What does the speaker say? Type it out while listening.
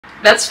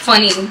That's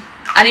funny.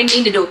 I didn't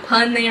mean to do a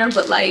pun there,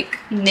 but like,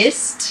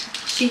 missed.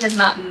 She has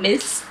not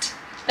missed.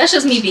 That's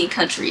just me being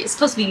country. It's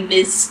supposed to be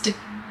missed.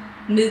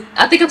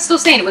 I think I'm still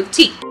saying it with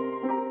T.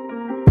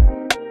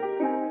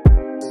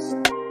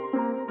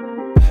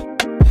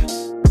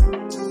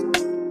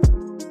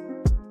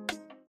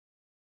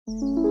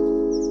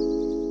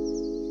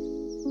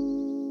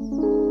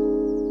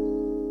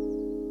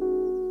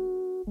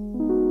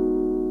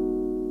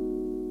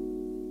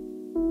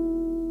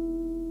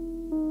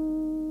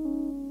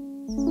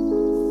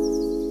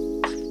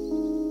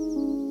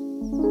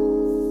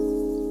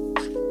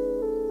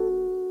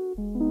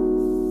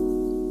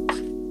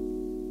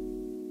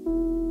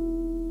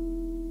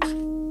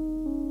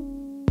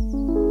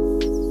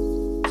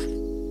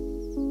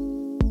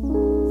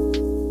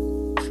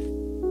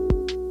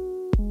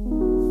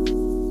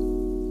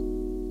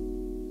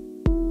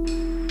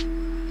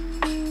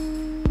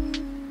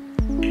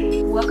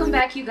 Welcome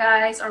back, you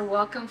guys, or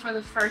welcome for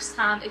the first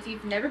time. If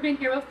you've never been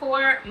here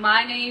before,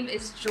 my name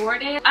is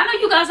Jordan. I know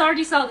you guys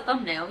already saw the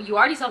thumbnail, you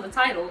already saw the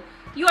title,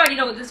 you already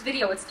know what this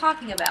video is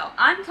talking about.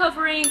 I'm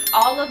covering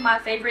all of my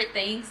favorite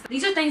things.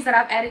 These are things that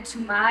I've added to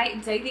my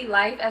daily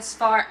life as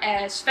far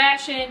as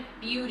fashion,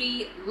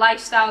 beauty,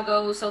 lifestyle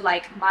goes. So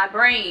like my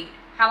brain,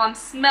 how I'm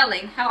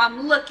smelling, how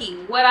I'm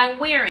looking, what I'm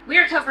wearing. We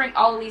are covering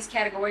all of these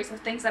categories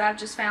of things that I've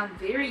just found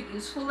very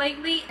useful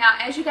lately. Now,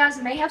 as you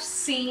guys may have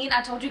seen,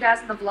 I told you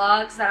guys in the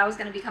vlogs that I was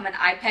going to become an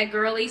iPad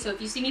girly. So if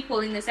you see me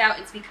pulling this out,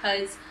 it's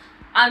because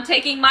I'm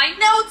taking my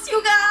notes,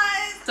 you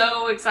guys.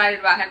 So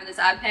excited about having this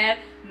iPad.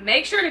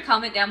 Make sure to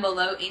comment down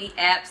below any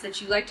apps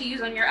that you like to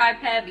use on your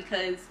iPad,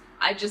 because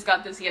I just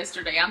got this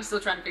yesterday. I'm still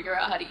trying to figure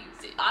out how to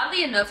use it.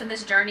 Oddly enough, in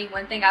this journey,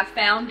 one thing I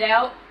found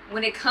out,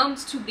 when it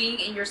comes to being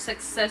in your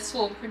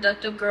successful and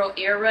productive girl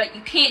era,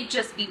 you can't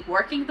just be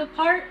working the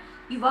part.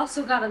 You've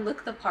also got to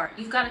look the part.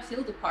 You've got to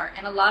feel the part.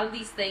 And a lot of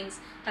these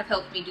things have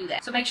helped me do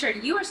that. So make sure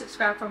you are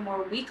subscribed for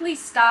more weekly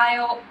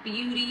style,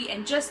 beauty,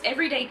 and just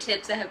everyday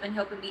tips that have been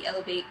helping me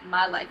elevate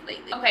my life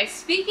lately. Okay,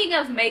 speaking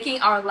of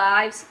making our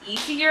lives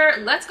easier,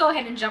 let's go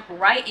ahead and jump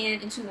right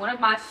into one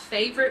of my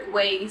favorite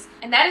ways,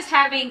 and that is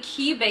having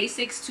key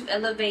basics to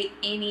elevate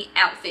any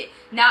outfit.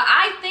 Now,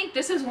 I think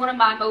this is one of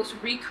my most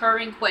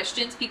recurring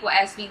questions. People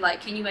ask me, like,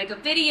 can you make a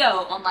video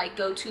on like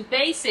go-to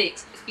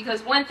basics?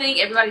 Because one thing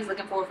everybody's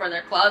looking for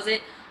their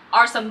closet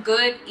are some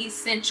good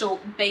essential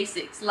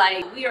basics.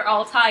 Like, we are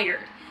all tired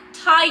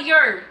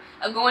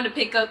of going to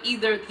pick up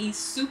either these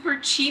super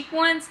cheap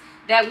ones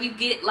that we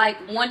get like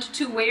 1 to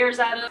 2 wears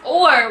out of,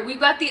 or we've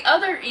got the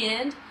other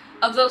end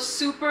of those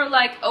super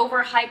like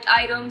overhyped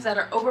items that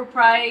are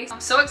overpriced. I'm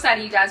so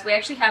excited, you guys. We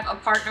actually have a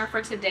partner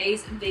for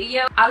today's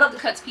video. I love the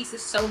cuts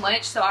pieces so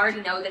much, so I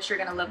already know that you're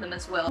gonna love them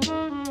as well.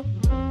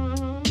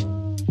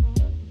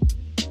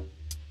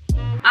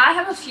 I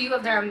have a few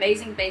of their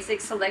amazing basic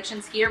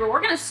selections here, but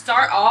we're gonna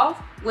start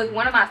off with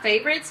one of my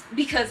favorites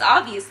because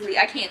obviously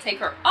I can't take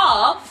her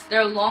off.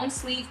 Their long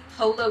sleeve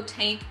polo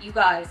tank, you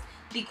guys.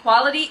 The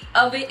quality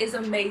of it is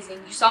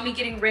amazing. You saw me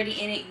getting ready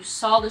in it. You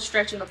saw the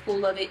stretch and the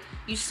pull of it.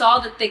 You saw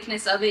the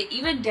thickness of it,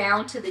 even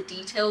down to the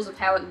details of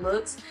how it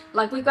looks.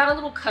 Like, we've got a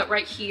little cut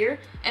right here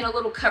and a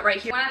little cut right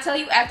here. When I tell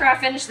you, after I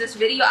finish this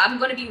video, I'm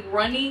going to be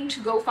running to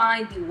go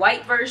find the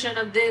white version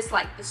of this,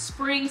 like the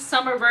spring,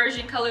 summer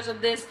version colors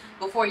of this,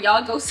 before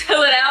y'all go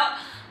sell it out.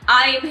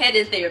 I am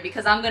headed there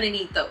because I'm going to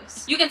need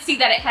those. You can see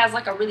that it has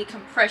like a really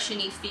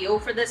compression-y feel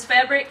for this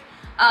fabric.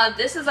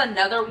 This is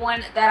another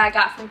one that I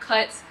got from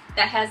Cuts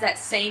that has that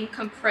same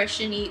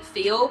compression-y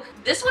feel.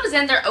 This one is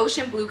in their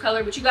ocean blue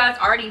color, but you guys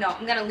already know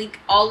I'm gonna link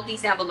all of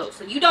these down below,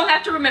 so you don't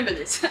have to remember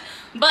this.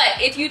 But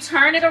if you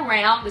turn it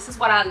around, this is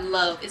what I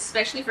love,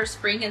 especially for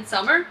spring and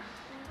summer,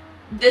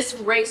 this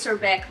racer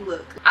back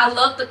look. I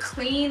love the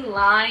clean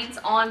lines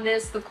on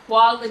this, the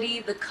quality,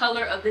 the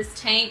color of this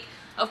tank.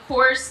 Of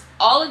course,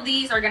 all of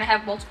these are going to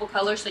have multiple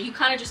colors, so you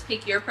kind of just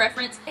pick your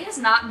preference. It has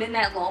not been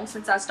that long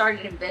since I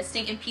started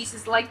investing in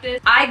pieces like this.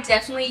 I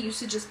definitely used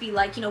to just be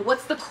like, you know,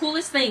 what's the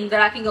coolest thing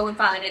that I can go and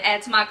find and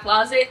add to my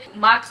closet?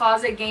 My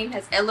closet game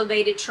has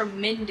elevated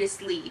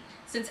tremendously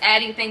since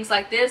adding things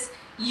like this.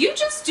 You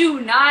just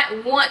do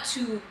not want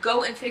to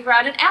go and figure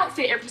out an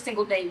outfit every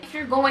single day if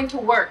you're going to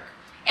work.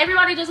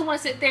 Everybody doesn't want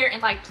to sit there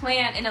and like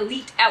plan an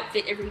elite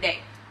outfit every day.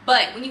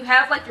 But when you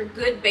have like your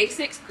good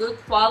basics, good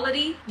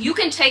quality, you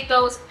can take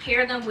those,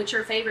 pair them with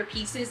your favorite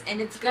pieces, and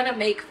it's gonna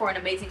make for an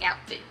amazing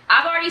outfit.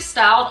 I've already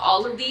styled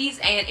all of these,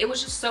 and it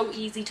was just so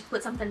easy to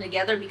put something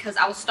together because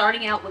I was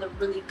starting out with a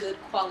really good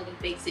quality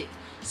basic.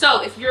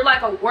 So if you're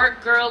like a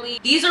work girly,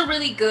 these are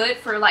really good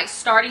for like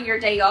starting your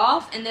day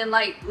off, and then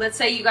like, let's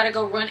say you gotta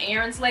go run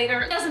errands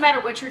later. It doesn't matter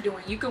what you're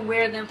doing, you can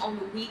wear them on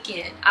the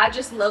weekend. I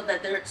just love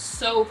that they're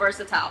so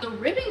versatile. The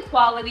ribbon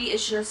quality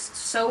is just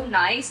so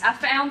nice. I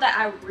found that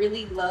I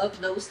really love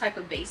those type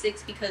of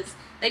basics because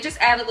they just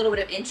add a little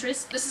bit of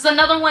interest. This is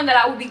another one that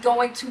I will be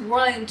going to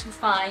run to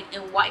find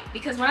in white,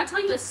 because when I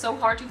tell you it's so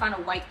hard to find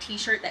a white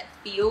t-shirt that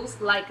feels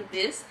like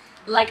this,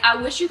 Like,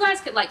 I wish you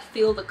guys could like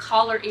feel the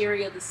collar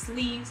area, the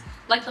sleeves,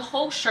 like the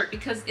whole shirt,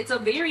 because it's a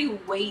very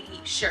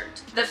weighty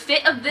shirt. The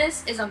fit of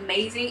this is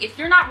amazing. If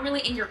you're not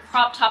really in your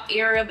crop top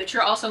area, but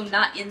you're also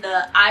not in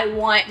the I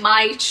want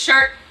my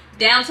shirt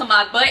down to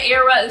my butt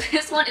era,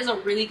 this one is a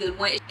really good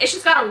one. It's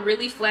just got a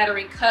really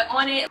flattering cut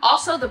on it.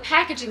 Also, the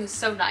packaging is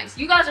so nice.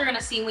 You guys are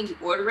gonna see when you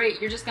order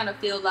it, you're just gonna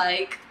feel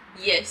like,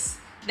 yes,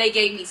 they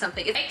gave me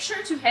something. Make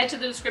sure to head to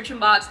the description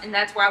box, and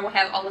that's where I will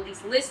have all of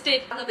these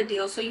listed. I love a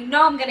deal, so you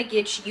know I'm gonna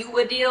get you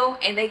a deal.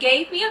 And they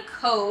gave me a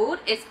code.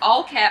 It's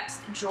all caps,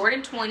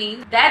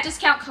 Jordan20. That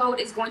discount code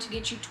is going to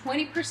get you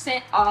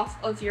 20%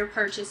 off of your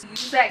purchase.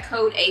 Use that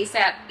code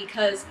ASAP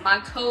because my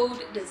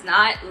code does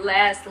not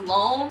last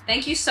long.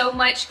 Thank you so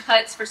much,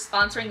 Cuts, for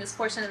sponsoring this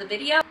portion of the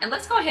video. And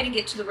let's go ahead and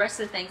get to the rest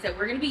of the things that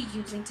we're gonna be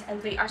using to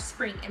elevate our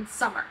spring and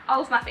summer.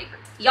 All of my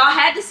favorites. Y'all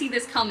had to see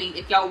this coming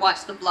if y'all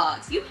watched the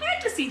vlogs. You had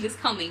to see this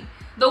coming.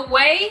 The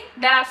way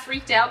that I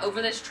freaked out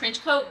over this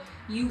trench coat,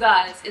 you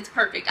guys, it's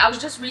perfect. I was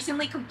just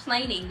recently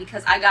complaining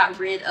because I got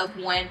rid of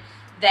one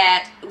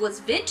that was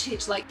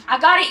vintage. Like, I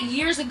got it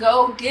years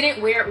ago, didn't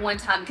wear it one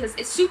time, because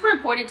it's super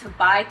important to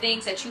buy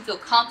things that you feel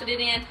confident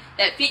in,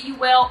 that fit you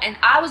well. And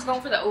I was going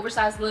for the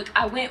oversized look.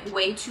 I went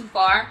way too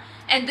far,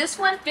 and this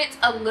one fits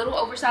a little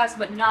oversized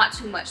but not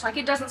too much. Like,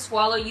 it doesn't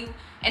swallow you,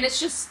 and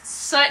it's just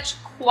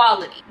such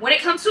quality. When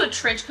it comes to a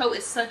trench coat,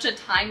 it's such a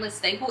timeless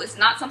staple. It's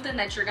not something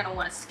that you're gonna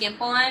want to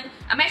skimp on.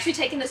 I'm actually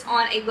taking this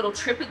on a little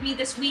trip with me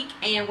this week,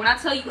 and when I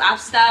tell you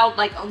I've styled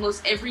like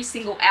almost every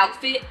single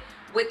outfit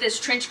with this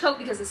trench coat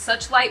because it's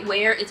such light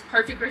wear, it's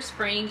perfect for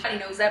spring. Everybody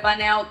knows that by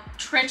now.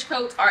 Trench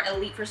coats are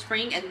elite for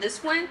spring, and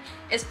this one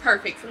is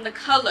perfect from the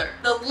color,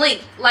 the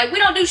length. Like, we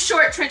don't do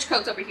short trench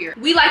coats over here.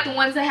 We like the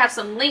ones that have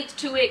some length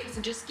to it because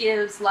it just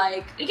gives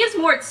like, it gets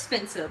more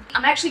expensive.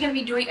 I'm actually gonna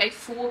be doing a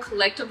full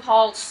collective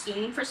haul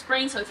soon for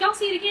spring, so if y'all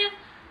see it again,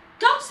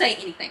 don't say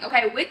anything,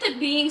 okay? With it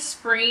being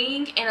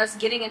spring and us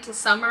getting into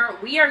summer,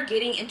 we are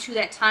getting into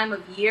that time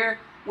of year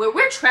where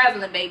we're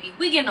traveling, baby.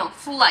 We getting on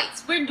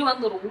flights. We're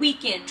doing little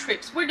weekend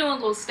trips. We're doing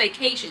little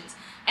staycations.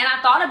 And I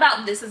thought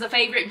about this as a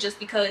favorite just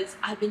because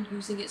I've been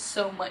using it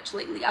so much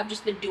lately. I've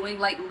just been doing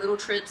like little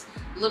trips,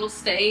 little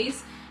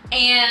stays.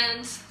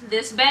 And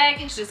this bag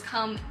has just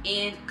come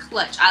in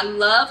clutch. I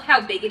love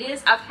how big it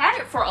is. I've had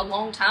it for a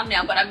long time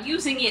now, but I'm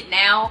using it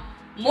now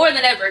more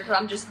than ever because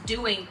I'm just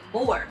doing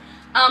more.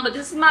 But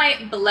this is my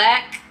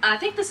black, I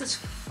think this is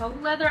faux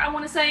leather, I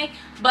want to say,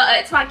 but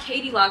it's my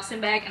Katie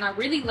Loxton bag, and I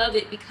really love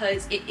it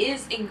because it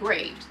is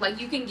engraved.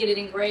 Like, you can get it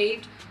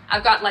engraved.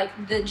 I've got like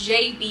the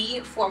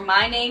JB for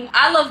my name.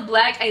 I love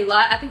black a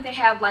lot. I think they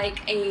have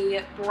like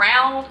a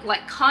brown,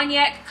 like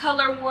cognac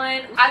color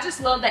one. I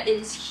just love that it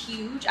is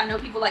huge. I know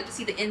people like to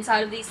see the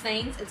inside of these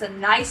things. It's a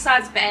nice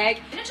size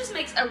bag, and it just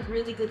makes a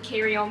really good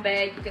carry-on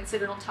bag. You can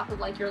sit it on top of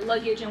like your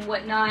luggage and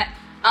whatnot.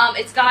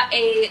 It's got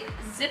a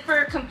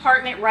zipper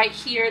compartment right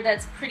here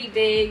that's pretty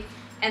big,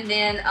 and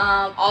then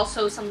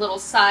also some little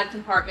side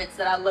compartments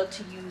that I love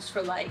to use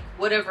for like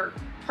whatever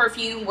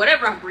perfume,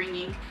 whatever I'm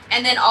bringing.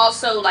 And then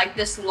also like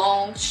this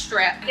long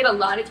strap. I get a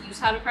lot of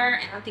use out of her,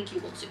 and I think you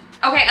will too.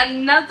 Okay,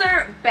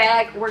 another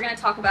bag we're gonna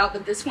talk about,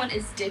 but this one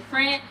is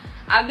different.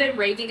 I've been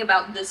raving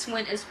about this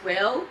one as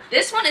well.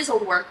 This one is a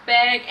work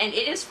bag, and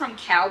it is from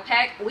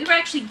Cowpack. We were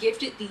actually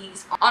gifted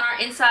these on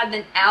our Inside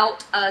Then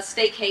Out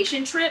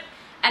staycation trip,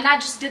 and I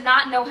just did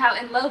not know how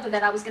in love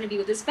that I was going to be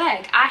with this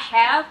bag. I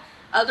have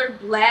other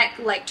black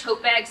like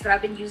tote bags that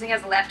I've been using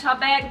as a laptop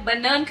bag, but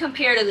none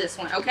compare to this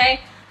one, okay?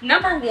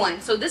 Number one,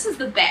 so this is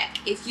the back.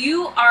 If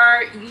you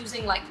are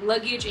using like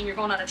luggage and you're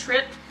going on a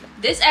trip,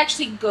 this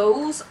actually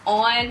goes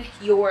on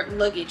your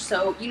luggage.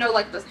 So, you know,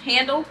 like the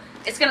handle,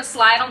 it's going to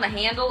slide on the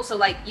handle, so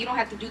like you don't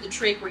have to do the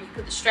trick where you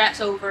put the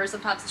straps over.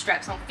 Sometimes the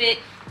straps don't fit.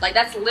 Like,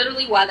 that's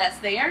literally why that's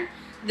there.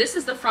 This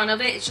is the front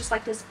of it. It's just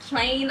like this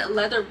plain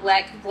leather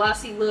black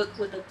glossy look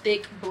with a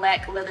thick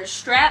black leather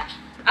strap.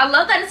 I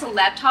love that it's a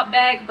laptop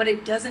bag, but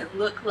it doesn't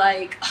look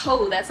like,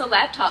 oh, that's a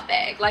laptop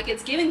bag. Like,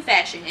 it's giving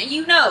fashion, and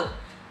you know,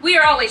 we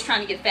are always trying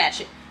to get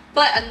fashion.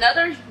 But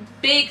another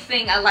big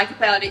thing I like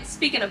about it,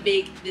 speaking of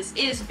big, this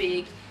is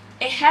big,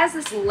 it has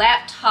this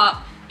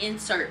laptop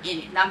insert in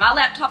it. Now, my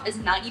laptop is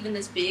not even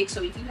this big,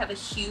 so if you have a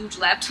huge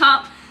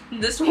laptop,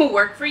 this will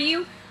work for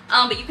you.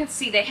 But you can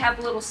see they have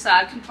little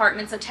side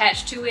compartments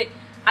attached to it.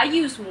 I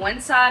use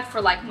one side for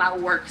like my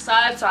work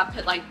side, so I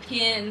put like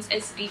pins,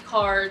 SD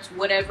cards,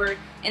 whatever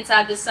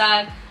inside this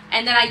side,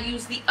 and then I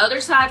use the other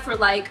side for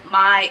like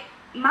my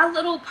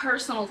little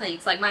personal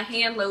things, like my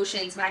hand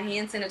lotions, my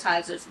hand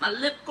sanitizers, my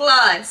lip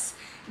gloss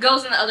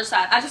goes on the other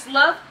side. I just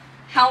love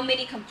how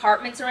many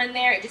compartments are in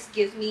there. It just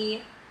gives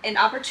me an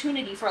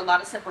opportunity for a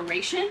lot of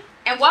separation.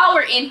 And while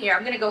we're in here,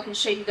 I'm gonna go ahead and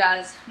show you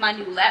guys my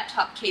new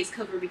laptop case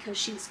cover because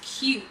she's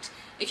cute.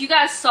 If you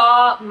guys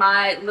saw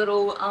my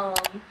little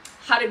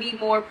how to be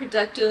more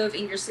productive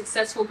in your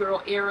successful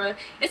girl era,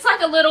 it's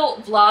like a little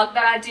vlog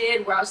that I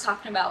did where I was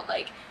talking about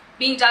like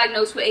being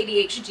diagnosed with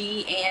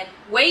ADHD and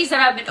ways that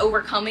I've been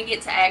overcoming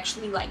it to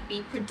actually like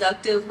be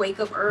productive, wake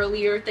up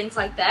earlier, things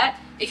like that.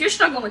 If you're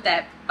struggling with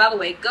that, by the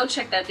way, go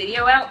check that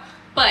video out.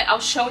 But I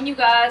was showing you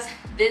guys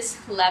this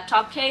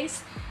laptop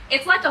case.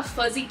 It's like a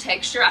fuzzy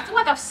texture. I feel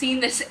like I've seen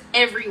this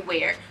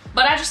everywhere,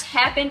 but I just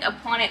happened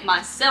upon it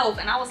myself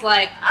and I was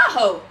like,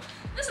 oh,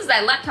 this is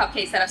that laptop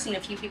case that I've seen a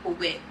few people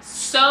with.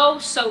 So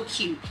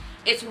cute.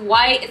 It's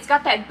white, it's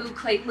got that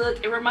boucle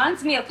look. It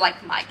reminds me of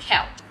like my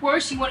couch. Of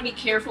course, you want to be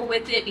careful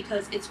with it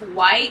because it's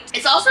white.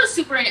 It's also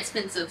super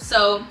inexpensive,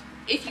 so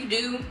if you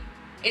do,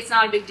 it's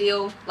not a big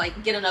deal.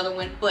 Like, get another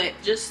one, but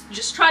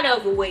just try to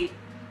avoid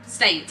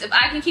stains. If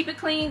I can keep it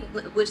clean,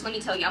 which let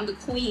me tell you, I'm the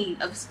queen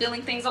of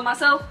spilling things on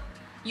myself,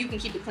 you can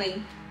keep it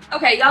clean.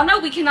 Okay, y'all know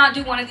we cannot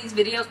do one of these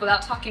videos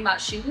without talking about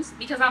shoes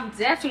because I'm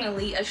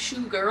definitely a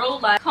shoe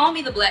girl. Like, call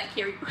me the Black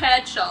Carrie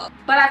Bradshaw.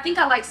 But I think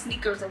I like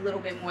sneakers a little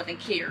bit more than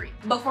Carrie.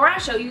 Before I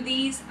show you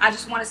these, I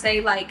just want to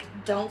say, like,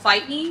 don't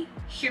fight me.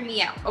 Hear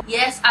me out.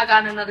 Yes, I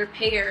got another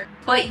pair.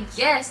 But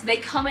yes, they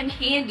come in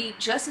handy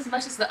just as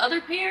much as the other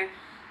pair,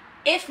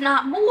 if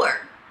not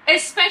more.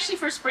 Especially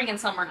for spring and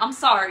summer. I'm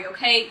sorry,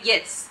 okay?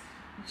 Yes,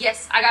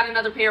 I got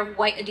another pair of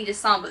white Adidas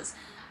Sambas.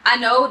 I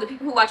know the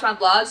people who watch my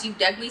vlogs, you've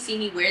definitely seen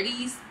me wear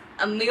these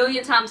a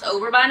million times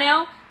over by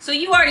now, so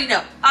you already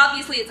know.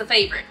 Obviously, it's a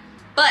favorite.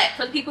 But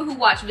for the people who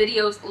watch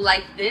videos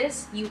like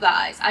this, you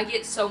guys, I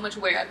get so much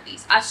wear out of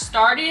these. I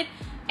started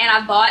and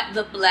I bought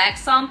the black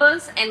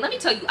Sambas, and let me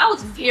tell you, I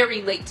was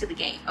very late to the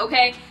game,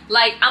 okay?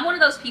 Like, I'm one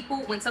of those people,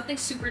 when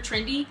something's super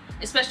trendy,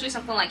 especially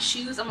something like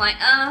shoes, I'm like,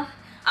 I'm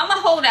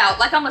gonna hold out,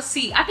 like I'm a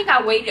C. I think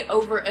I waited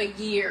over a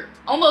year,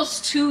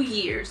 almost 2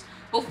 years,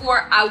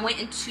 before I went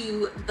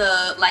into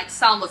the like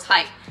Sambas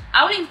hype.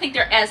 I don't even think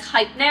they're as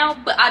hype now,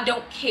 but I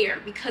don't care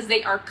because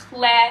they are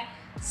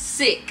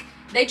classic.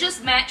 They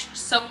just match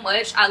so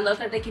much. I love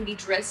that they can be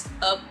dressed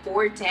up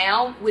or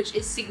down, which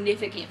is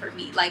significant for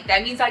me. Like,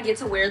 that means I get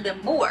to wear them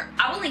more.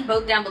 I will link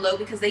both down below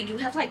because they do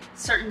have like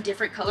certain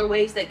different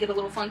colorways that get a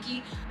little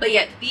funky. But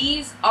yeah,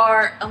 these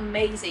are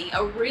amazing.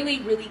 A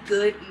really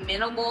good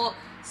minimal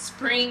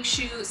spring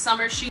shoe,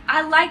 summer shoe.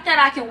 I like that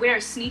I can wear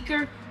a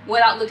sneaker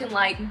without looking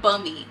like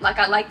bummy. Like,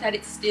 I like that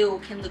it still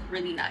can look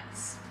really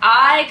nice.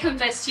 I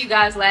confessed to you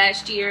guys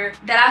last year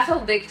that I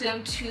fell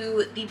victim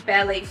to the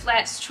ballet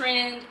flats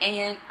trend,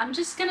 and I'm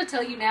just gonna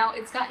tell you now,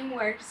 it's gotten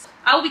worse.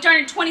 I will be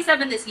turning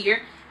 27 this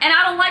year, and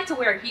I don't like to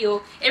wear a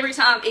heel every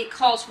time it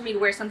calls for me to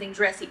wear something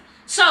dressy.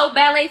 So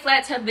ballet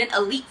flats have been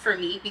elite for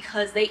me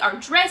because they are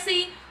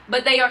dressy,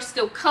 but they are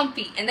still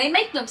comfy, and they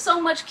make them so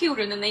much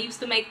cuter than they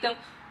used to make them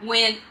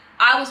when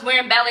I was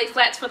wearing ballet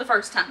flats for the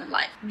first time in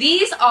life.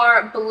 These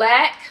are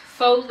black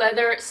faux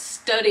leather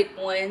studded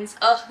ones.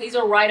 Ugh, these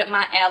are right up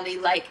my alley.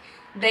 Like,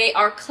 they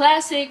are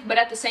classic, but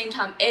at the same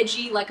time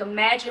edgy. Like,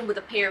 imagine with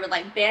a pair of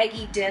like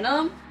baggy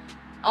denim.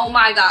 Oh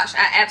my gosh,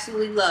 I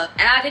absolutely love.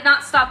 And I did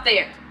not stop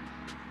there.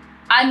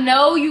 I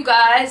know you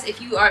guys, if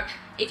you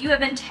have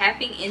been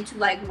tapping into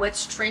like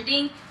what's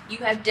trending, you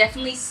have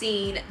definitely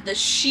seen the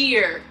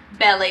sheer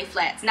ballet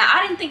flats. Now,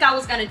 I didn't think I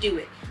was gonna do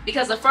it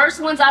because the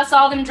first ones I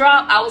saw them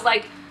drop, I was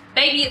like,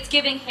 baby, it's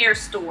giving hair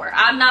store.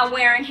 I'm not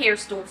wearing hair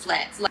store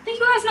flats. Like, I think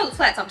you guys know the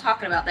flats I'm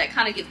talking about that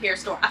kind of give hair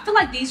store. I feel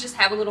like these just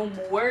have a little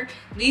more.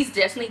 These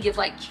definitely give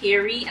like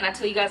Carrie, and I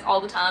tell you guys all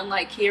the time,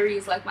 like, Carrie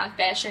is like my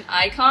fashion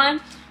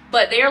icon,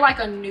 but they're like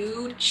a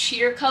nude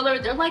sheer color.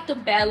 They're like the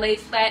ballet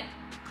flat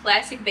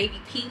classic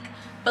baby pink,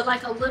 but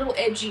like a little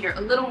edgier,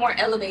 a little more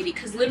elevated,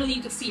 because literally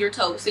you can see your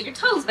toes. So your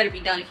toes better be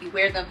done if you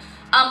wear them.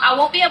 I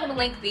won't be able to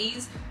link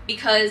these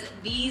because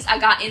these I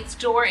got in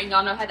store, and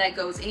y'all know how that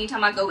goes.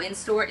 Anytime I go in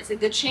store, it's a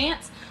good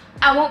chance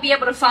I won't be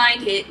able to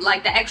find it,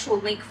 like the actual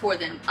link for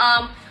them.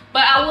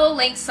 But I will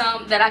link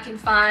some that I can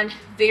find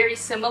very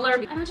similar,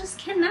 and I just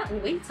cannot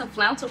wait to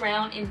flounce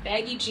around in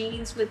baggy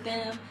jeans with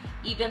them,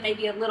 even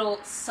maybe a little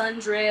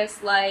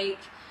sundress, like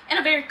in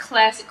a very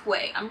classic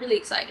way. I'm really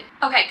excited.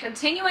 Okay,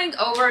 continuing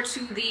over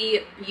to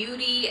the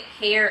beauty,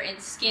 hair,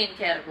 and skin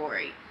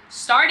category,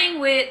 starting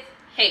with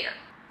hair.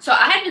 So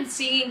I had been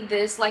seeing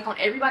this like on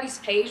everybody's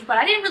page, but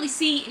I didn't really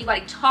see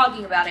anybody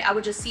talking about it. I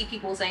would just see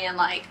people saying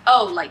like,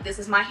 oh, like this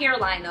is my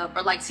hairline up,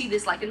 or like see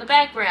this like in the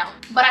background.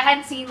 But I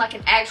hadn't seen like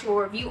an actual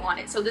review on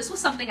it. So this was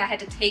something I had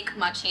to take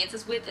my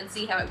chances with and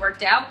see how it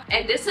worked out.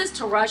 And this is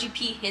Taraji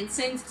P.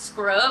 Henson's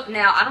scrub.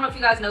 Now, I don't know if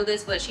you guys know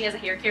this, but she has a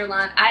hair care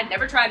line. I had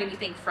never tried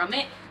anything from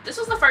it. This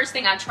was the first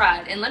thing I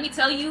tried. And let me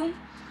tell you,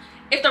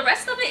 if the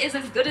rest of it is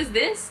as good as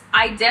this,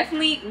 I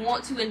definitely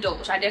want to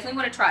indulge. I definitely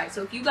want to try it.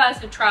 So if you guys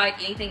have tried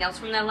anything else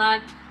from that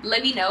line,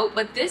 let me know.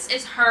 But this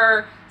is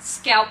her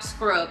scalp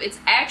scrub.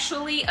 It's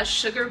actually a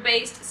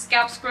sugar-based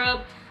scalp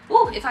scrub.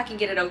 Ooh, if I can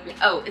get it open.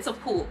 Oh, it's a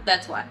pool,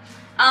 that's why. And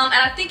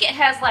I think it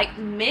has like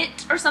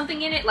mint or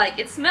something in it. Like,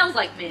 it smells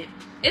like mint.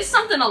 It's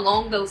something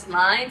along those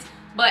lines.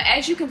 But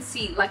as you can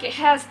see, like, it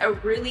has a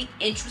really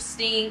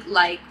interesting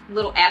like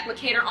little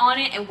applicator on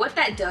it, and what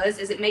that does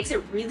is it makes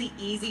it really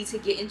easy to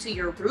get into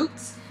your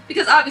roots,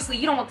 because obviously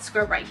you don't want the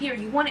scrub right here,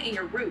 you want it in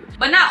your root.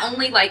 But not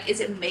only like is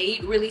it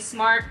made really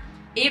smart,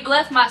 it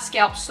left my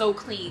scalp so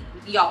clean.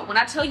 Y'all, when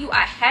I tell you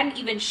I hadn't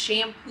even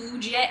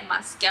shampooed yet and my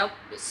scalp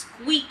was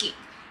squeaking,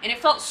 and it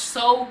felt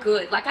so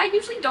good. Like, I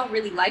usually don't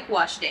really like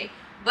wash day,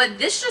 but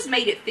this just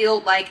made it feel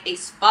like a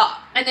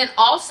spa. And then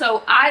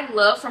also, I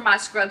love for my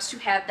scrubs to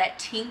have that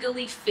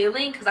tingly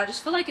feeling because I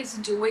just feel like it's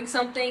doing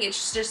something.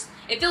 It's just,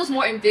 it feels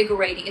more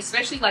invigorating,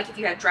 especially like if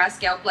you have dry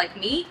scalp like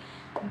me.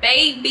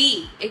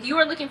 Baby, if you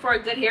are looking for a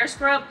good hair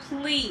scrub,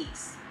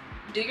 please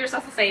do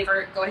yourself a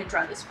favor, go ahead and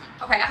try this one.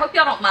 Okay, I hope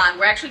y'all don't mind.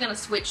 We're actually going to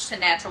switch to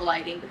natural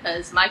lighting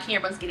because my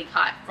camera's getting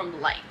hot from the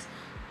light.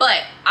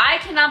 But I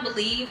cannot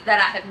believe that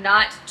I have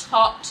not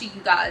talked to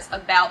you guys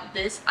about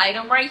this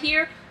item right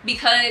here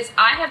because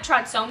I have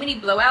tried so many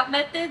blowout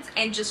methods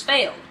and just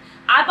failed.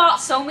 I bought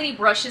so many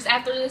brushes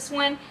after this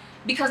one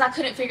because I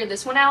couldn't figure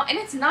this one out, and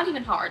it's not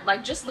even hard.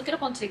 Like, just look it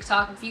up on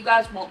TikTok. If you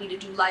guys want me to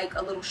do like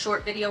a little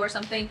short video or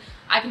something,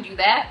 I can do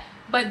that.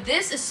 But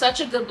this is such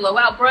a good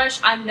blowout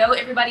brush. I know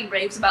everybody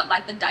raves about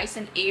like the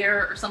Dyson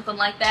Air or something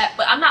like that,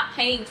 but I'm not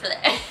paying for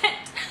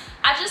that.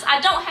 I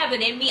don't have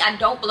it in me. I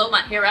don't blow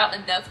my hair out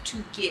enough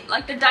to get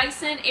like the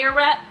Dyson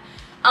Airwrap.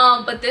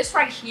 But this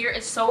right here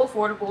is so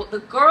affordable. The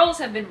girls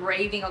have been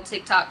raving on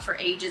TikTok for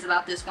ages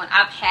about this one.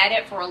 I've had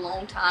it for a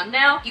long time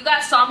now. You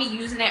guys saw me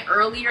using it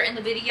earlier in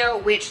the video,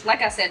 which,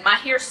 like I said, my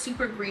hair's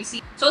super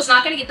greasy, so it's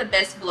not going to get the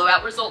best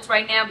blowout results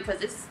right now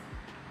because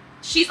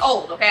she's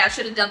old, okay? I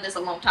should have done this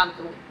a long time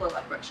ago with the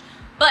blowout brush.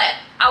 But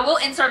I will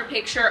insert a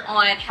picture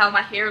on how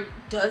my hair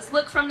does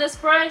look from this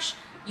brush.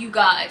 You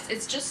guys,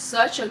 it's just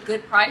such a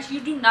good price.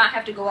 You do not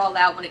have to go all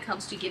out when it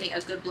comes to getting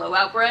a good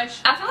blowout brush.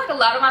 I feel like a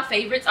lot of my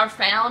favorites are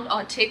found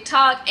on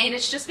TikTok, and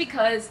it's just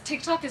because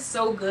TikTok is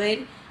so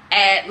good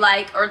at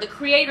or the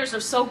creators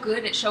are so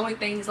good at showing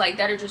things like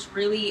that are just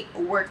really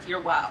worth your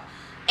while.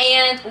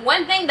 And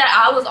one thing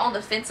that I was on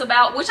the fence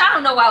about, which I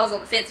don't know why I was on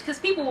the fence because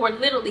people were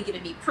literally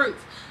giving me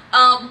proof,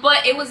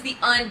 but it was the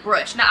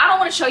unbrush. Now I don't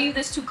want to show you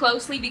this too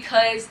closely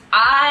because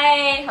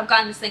I have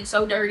gotten this thing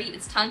so dirty.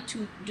 It's time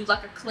to do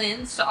like a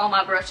cleanse to all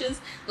my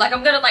brushes. Like,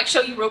 I'm gonna like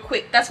show you real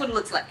quick. That's what it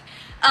looks like.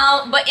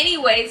 But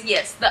anyways,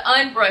 yes, the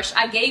unbrush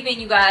I gave in,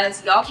 you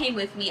guys. Y'all came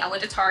with me. I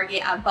went to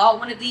Target. I bought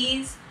one of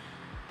these.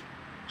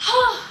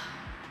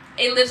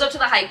 It lives up to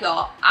the hype,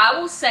 y'all. I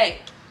will say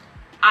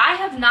I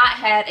have not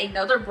had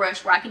another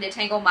brush where I can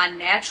detangle my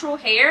natural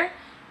hair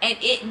and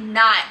it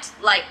not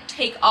like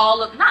take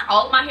not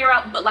all of my hair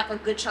out, but like a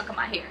good chunk of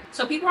my hair.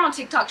 So people are on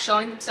TikTok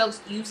showing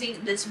themselves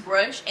using this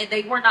brush and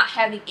they were not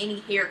having any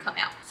hair come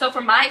out. So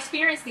from my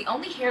experience, the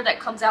only hair that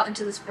comes out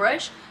into this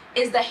brush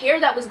is the hair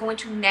that was going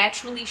to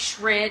naturally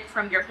shred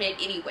from your head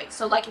anyway.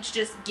 So like, it's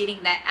just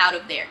getting that out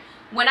of there.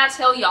 When I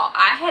tell y'all,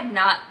 I had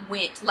not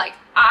went, like,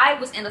 I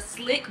was in a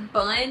slick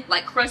bun,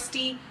 like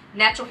crusty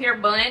natural hair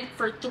bun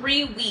for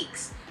 3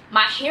 weeks.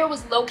 My hair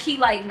was low-key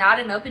like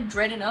knotting up and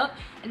dreading up,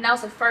 and that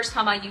was the first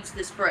time I used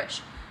this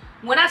brush.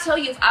 When I tell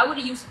you, if I would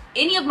have used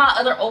any of my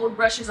other old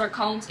brushes or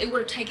combs, it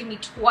would have taken me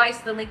twice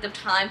the length of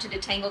time to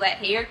detangle that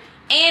hair,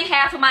 and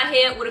half of my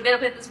head would have been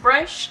up in this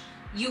brush.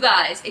 You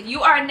guys, if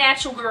you are a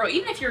natural girl,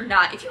 even if you're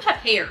not, if you have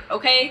hair,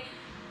 okay,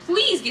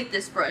 please get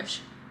this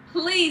brush.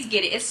 Please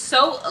get it. It's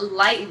so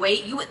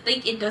lightweight. You would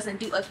think it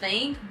doesn't do a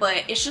thing,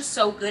 but it's just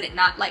so good at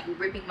not like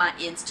ripping my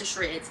ends to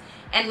shreds.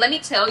 And let me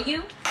tell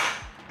you,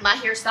 my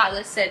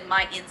hairstylist said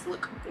my ends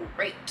look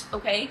great,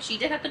 okay? She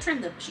did have to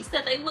trim them. She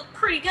said they look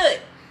pretty good.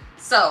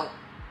 So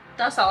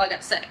that's all I got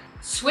to say.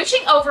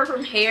 Switching over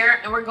from hair,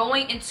 and we're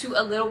going into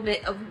a little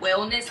bit of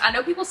wellness. I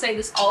know people say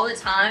this all the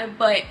time,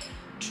 but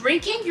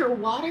drinking your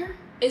water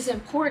is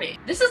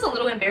important. This is a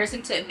little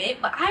embarrassing to admit,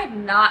 but I have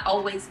not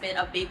always been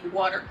a big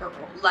water girl.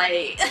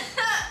 Like,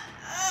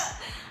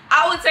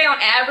 I would say on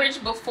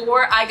average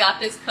before I got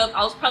this cup,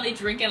 I was probably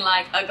drinking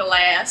like a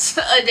glass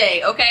a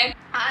day, okay?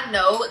 I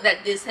know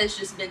that this has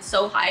just been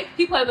so hyped.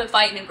 People have been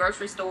fighting in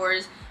grocery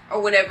stores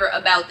or whatever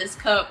about this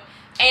cup,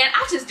 and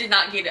I just did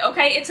not get it,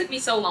 okay? It took me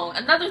so long.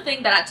 Another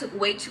thing that I took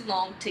way too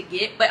long to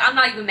get, but I'm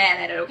not even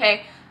mad at it,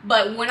 okay?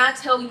 But when I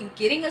tell you,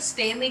 getting a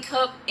Stanley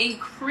cup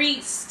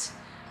increased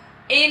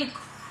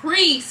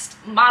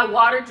my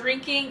water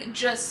drinking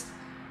just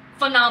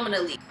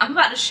phenomenally. I'm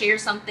about to share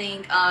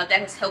something that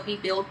has helped me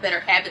build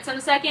better habits in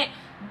a second,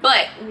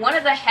 but one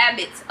of the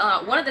habits,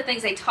 one of the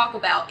things they talk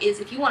about is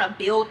if you want to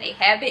build a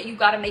habit, you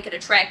got to make it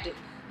attractive.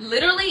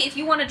 Literally, if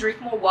you want to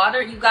drink more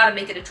water, you got to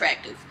make it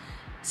attractive.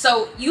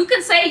 So you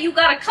can say you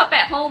got a cup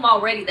at home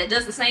already that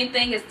does the same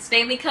thing as the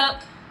Stanley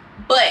cup,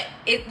 but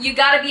you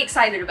got to be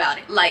excited about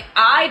it. Like,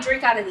 I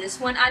drink out of this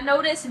one, I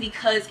noticed,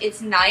 because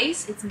it's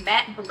nice, it's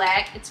matte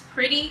black, it's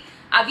pretty.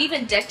 I've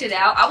even decked it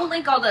out. I will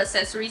link all the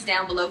accessories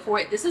down below for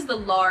it. This is the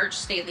large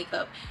Stanley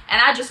cup,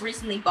 and I just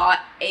recently bought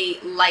a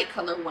light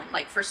color one,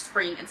 like for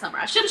spring and summer.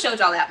 I should have showed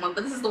y'all that one,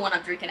 but this is the one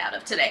I'm drinking out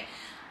of today.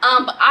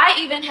 But I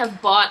even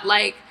have bought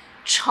like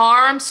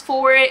charms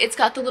for it. It's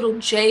got the little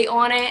J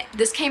on it.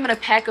 This came in a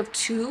pack of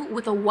 2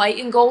 with a white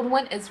and gold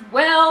one as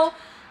well.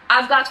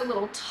 I've got the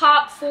little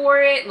top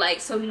for it,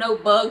 like so no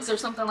bugs or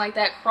something like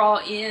that crawl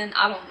in.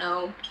 I don't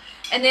know.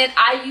 And then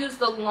I use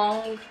the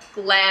long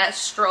glass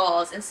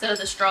straws instead of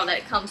the straw that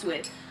it comes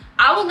with.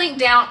 I will link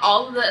down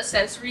all of the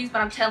accessories, but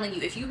I'm telling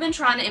you, if you've been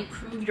trying to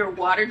improve your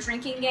water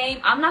drinking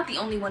game, I'm not the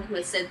only one who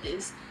has said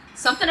this.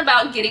 Something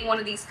about getting one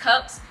of these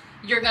cups,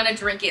 you're gonna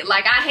drink it.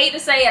 Like, I hate to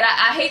say it,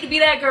 I hate to be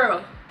that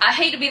girl, I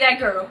hate to be that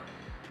girl,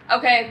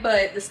 okay,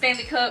 but the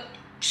Stanley Cup,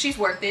 she's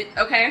worth it,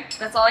 okay?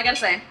 That's all I gotta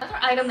say. Another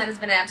item that has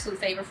been an absolute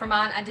favorite for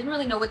mine, I didn't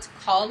really know what to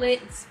call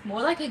it. It's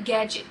more like a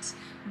gadget.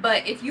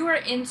 But if you are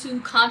into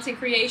content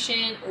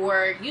creation,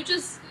 or you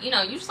just, you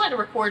know, you just like to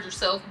record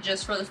yourself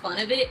just for the fun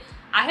of it,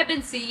 I have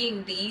been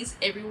seeing these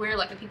everywhere,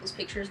 like in people's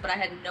pictures, but I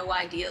had no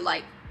idea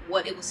like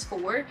what it was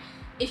for.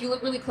 If you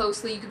look really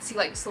closely, you can see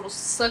like this little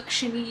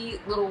suction-y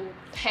little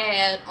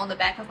pad on the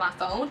back of my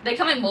phone. They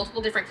come in multiple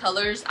different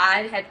colors.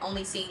 I had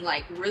only seen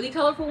like really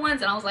colorful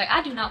ones, and I was like,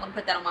 I do not want to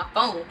put that on my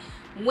phone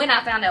when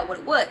I found out what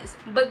it was.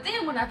 But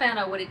then when I found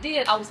out what it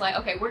did, I was like,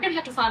 okay, we're gonna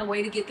have to find a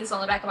way to get this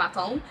on the back of my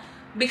phone,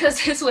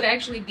 because this would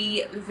actually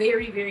be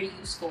very, very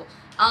useful.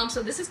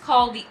 So this is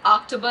called the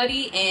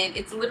ootd, and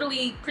it's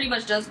literally pretty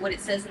much does what it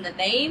says in the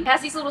name. It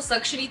has these little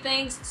suction-y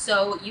things,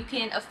 so you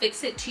can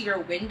affix it to your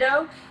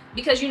window,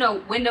 because you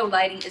know window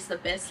lighting is the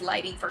best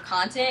lighting for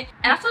content.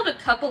 And I've filled a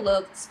couple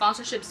of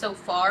sponsorships so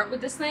far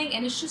with this thing,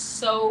 and it's just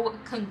so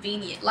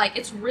convenient. Like,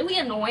 it's really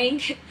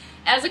annoying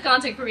as a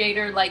content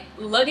creator, like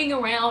lugging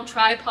around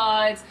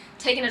tripods,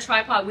 taking a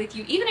tripod with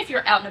you. Even if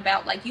you're out and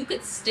about, like, you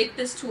could stick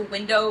this to a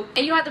window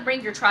and you have to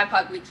bring your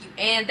tripod with you,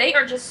 and they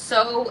are just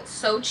so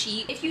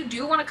cheap. If you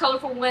do want a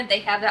colorful one, they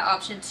have that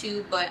option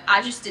too, but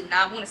I just did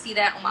not want to see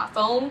that on my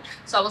phone,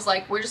 so I was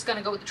like, we're just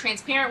gonna go with the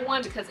transparent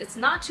one, because it's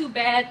not too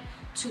bad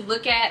to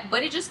look at,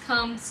 but it just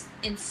comes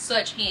in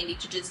such handy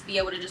to just be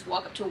able to just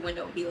walk up to a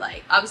window and be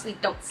like, obviously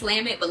don't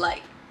slam it, but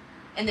like,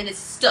 and then it's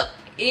stuck.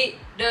 It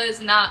does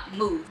not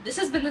move. This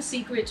has been the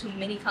secret to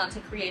many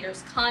content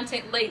creators'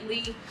 content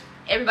lately.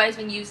 Everybody's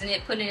been using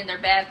it, putting it in their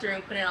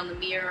bathroom, putting it on the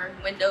mirror,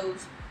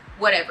 windows,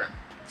 whatever.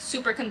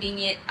 Super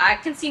convenient. I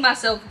can see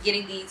myself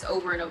getting these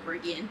over and over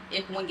again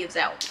if one gives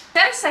out. I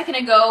said a second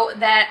ago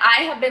that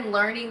I have been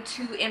learning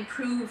to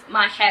improve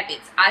my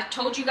habits. I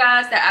told you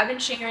guys that I've been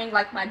sharing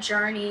like my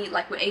journey,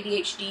 like with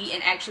ADHD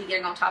and actually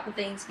getting on top of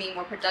things, being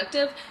more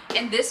productive,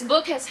 and this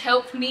book has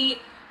helped me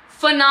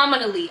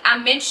phenomenally. I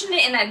mentioned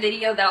it in that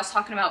video that I was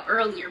talking about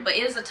earlier, but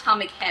it is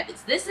Atomic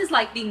Habits. This is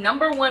like the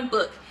 #1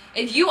 book.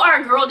 If you are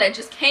a girl that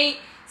just can't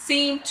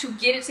seem to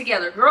get it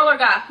together, girl or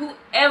guy,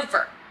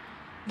 whoever,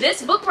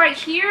 this book right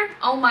here,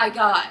 oh my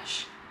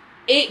gosh,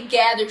 it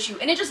gathers you,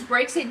 and it just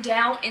breaks it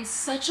down in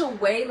such a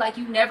way like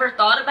you never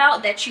thought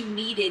about that you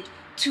needed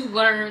to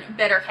learn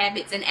better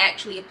habits and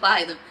actually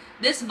apply them.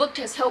 This book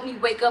has helped me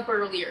wake up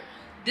earlier.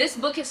 This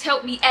book has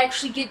helped me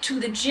actually get to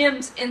the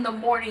gyms in the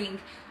morning,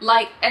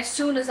 like as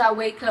soon as I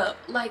wake up.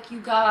 Like, you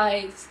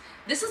guys,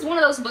 this is one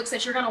of those books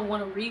that you're gonna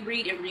want to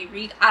reread and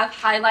reread. I've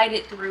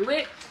highlighted through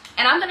it,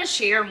 and I'm gonna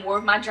share more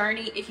of my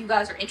journey. If you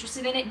guys are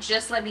interested in it,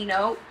 just let me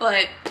know.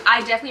 But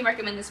I definitely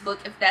recommend this book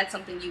if that's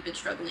something you've been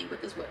struggling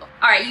with as well.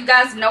 All right, you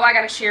guys know I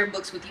gotta share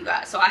books with you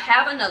guys, so I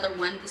have another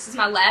one. This is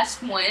my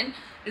last one.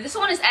 This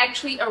one is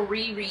actually a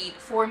reread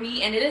for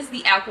me, and it is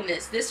The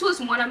Alchemist. This was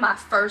one of my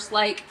first,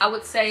 like, I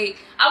would say,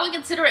 I would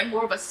consider it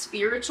more of a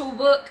spiritual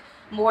book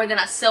more than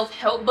a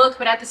self-help book,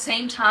 but at the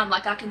same time,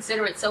 like, I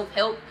consider it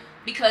self-help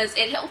because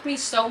it helped me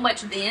so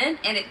much then,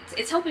 and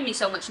it's helping me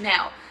so much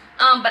now.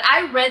 But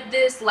I read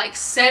this like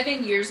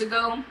 7 years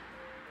ago.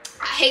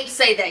 I hate to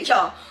say that,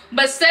 y'all,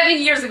 but 7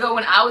 years ago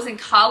when I was in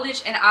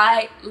college, and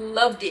I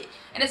loved it.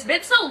 And it's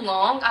been so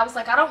long, I was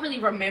like, I don't really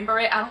remember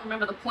it. I don't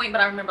remember the point, but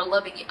I remember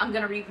loving it. I'm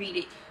gonna reread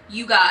it.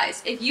 You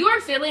guys, if you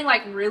are feeling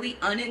like really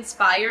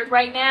uninspired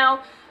right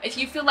now, if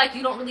you feel like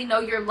you don't really know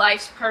your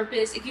life's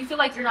purpose, if you feel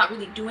like you're not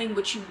really doing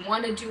what you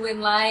want to do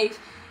in life,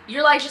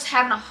 you're like just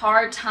having a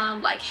hard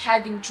time like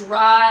having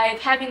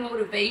drive, having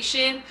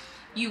motivation,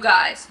 you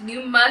guys,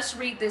 you must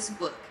read this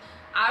book.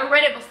 I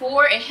read it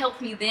before, it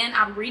helped me then.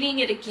 I'm reading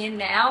it again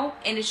now,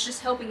 and it's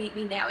just helping me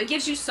now. It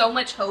gives you so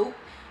much hope,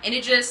 and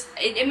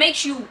it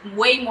makes you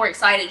way more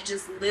excited to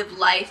just live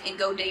life and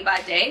go day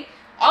by day.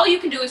 All you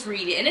can do is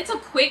read it, and it's a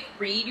quick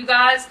read, you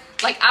guys.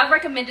 Like, I've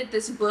recommended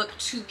this book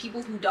to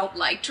people who don't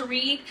like to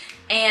read,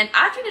 and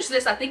I finished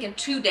this, I think, in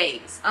 2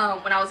 days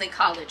when I was in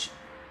college.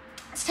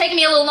 It's taking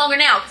me a little longer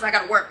now because I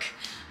gotta work.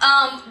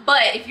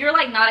 But if you're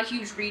like not a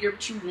huge reader,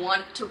 but you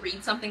want to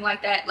read something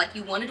like that, like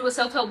you want to do a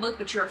self-help book,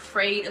 but you're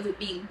afraid of it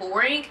being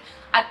boring,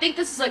 I think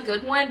this is a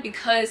good one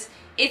because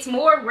it's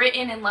more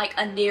written in like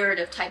a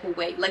narrative type of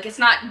way. Like, it's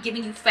not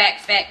giving you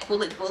fact,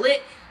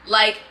 bullet.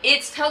 Like,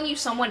 it's telling you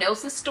someone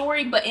else's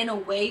story, but in a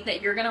way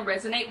that you're gonna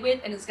resonate with,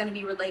 and it's gonna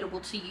be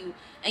relatable to you,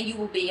 and you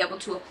will be able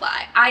to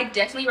apply. I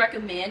definitely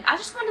recommend. I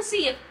just want to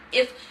see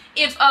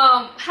if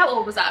how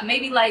old was I?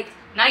 Maybe like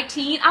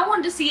 19. I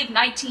wanted to see if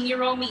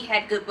 19-year-old me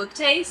had good book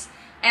taste,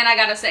 and I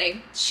gotta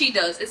say, she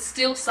does. It's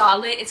still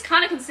solid. It's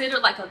kind of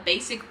considered like a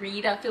basic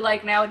read, I feel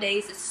like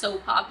nowadays. It's so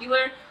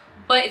popular,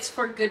 but it's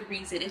for good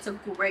reason. It's a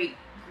great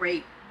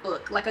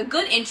book, like a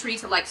good entry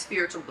to like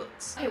spiritual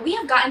books. Okay, we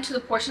have gotten to the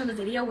portion of the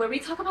video where we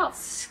talk about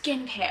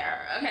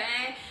skincare,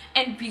 okay,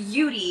 and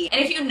beauty. And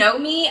if you know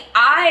me,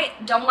 I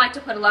don't like to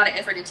put a lot of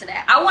effort into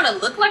that. I want to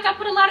look like I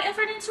put a lot of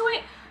effort into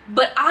it,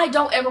 but I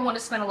don't ever want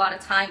to spend a lot of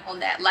time on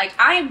that. Like,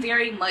 I am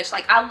very much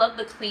like, I love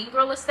the clean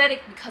girl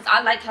aesthetic because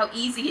I like how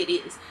easy it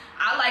is.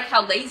 I like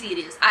how lazy it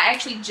is. I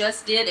actually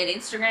just did an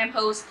Instagram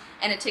post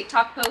and a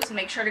TikTok post, and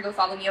make sure to go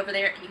follow me over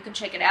there and you can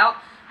check it out.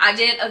 I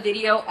did a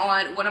video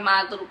on one of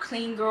my little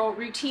clean girl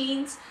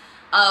routines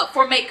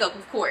for makeup,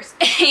 of course.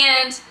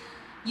 And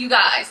you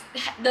guys,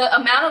 the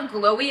amount of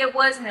glowy it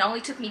was, and it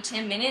only took me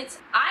 10 minutes.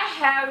 I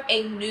have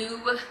a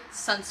new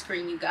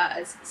sunscreen, you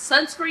guys.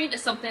 Sunscreen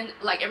is something,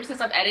 like, ever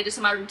since I've added this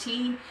to my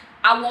routine,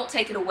 I won't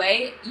take it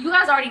away. You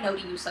guys already know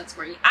to use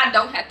sunscreen. I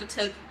don't have to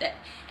tell you that.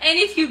 And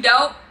if you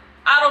don't,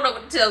 I don't know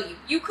what to tell you.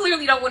 You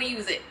clearly don't want to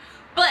use it.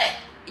 But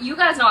you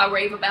guys know I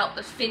rave about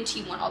the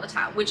Fenty one all the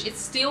time, which is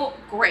still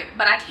great.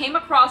 But I came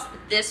across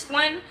this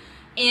one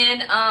in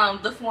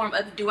the form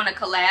of doing a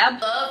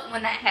collab. Love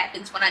when that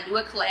happens, when I do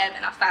a collab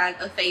and I find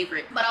a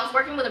favorite. But I was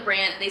working with a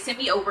brand and they sent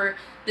me over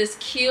this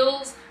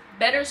Kiehl's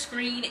Better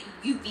Screen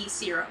UV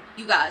serum.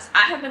 You guys,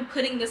 I have been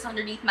putting this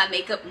underneath my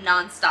makeup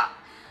non-stop.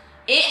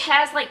 It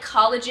has like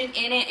collagen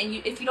in it,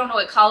 and if you don't know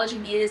what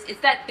collagen is,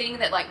 it's that thing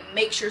that like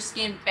makes your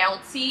skin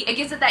bouncy. It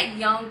gives it that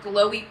young,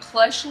 glowy,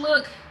 plush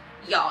look.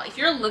 Y'all, if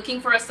you're looking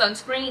for a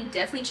sunscreen,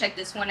 definitely check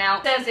this one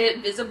out. It says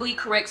it visibly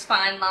corrects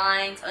fine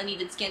lines,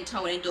 uneven skin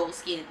tone, and dull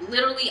skin.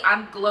 Literally,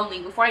 I'm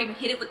glowing. Before I even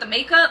hit it with the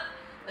makeup,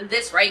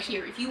 this right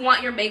here. If you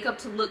want your makeup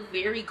to look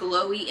very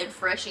glowy and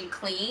fresh and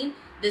clean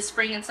this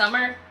spring and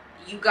summer,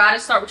 you gotta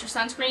start with your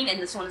sunscreen, and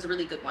this one is a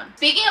really good one.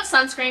 Speaking of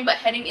sunscreen, but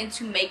heading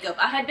into makeup,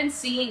 I had been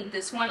seeing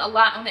this one a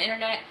lot on the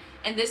internet,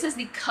 and this is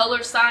the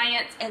Color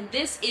Science, and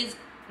this is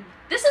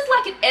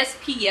like an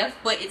SPF,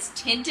 but it's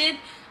tinted.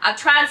 I've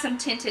tried some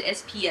tinted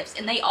SPFs,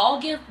 and they all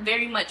give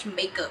very much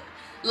makeup.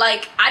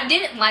 Like, I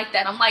didn't like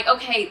that. I'm like,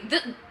 okay,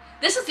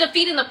 this is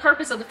defeating the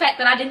purpose of the fact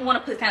that I didn't want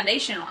to put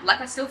foundation on. Like,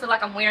 I still feel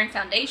like I'm wearing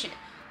foundation.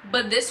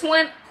 But this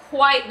one,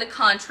 quite the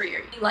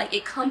contrary. Like,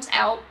 it comes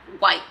out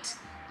white,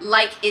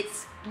 like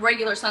it's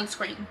regular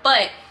sunscreen.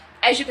 But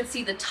as you can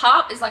see, the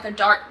top is like a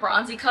dark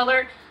bronzy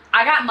color.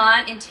 I got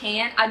mine in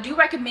tan. I do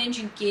recommend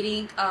you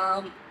getting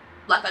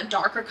like a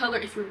darker color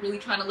if you're really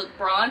trying to look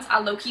bronze. I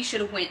low-key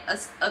should have went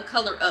a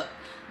color up.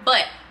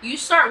 But you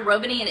start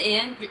rubbing it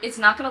in, it's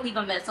not going to leave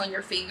a mess on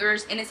your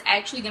fingers, and it's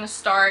actually going to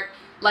start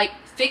like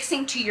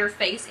fixing to your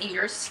face and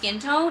your skin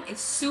tone. It's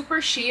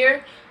super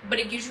sheer, but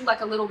it gives you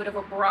like a little bit of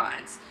a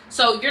bronze.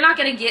 So you're not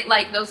going to get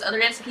like those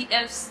other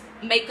SPFs,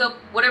 makeup,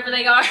 whatever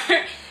they are.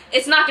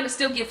 It's not going to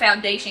still give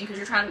foundation because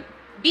you're trying to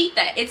beat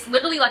that. It's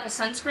literally like a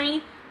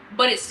sunscreen,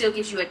 but it still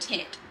gives you a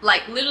tint.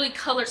 Like, literally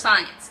Color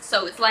Science.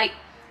 So it's like,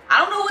 I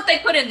don't know what they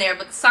put in there,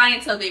 but the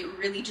science of it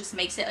really just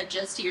makes it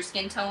adjust to your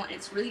skin tone.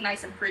 It's really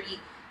nice and pretty.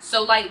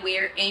 So light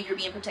wear, and you're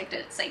being protected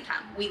at the same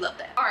time. We love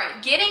that. All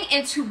right, getting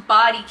into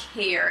body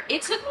care.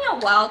 It took me a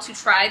while to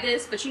try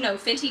this, but you know,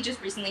 Fenty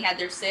just recently had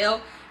their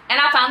sale, and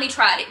I finally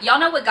tried it. Y'all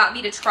know what got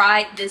me to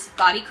try this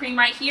body cream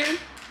right here?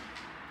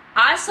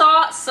 I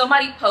saw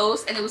somebody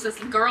post, and it was this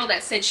girl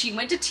that said she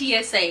went to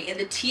TSA, and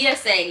the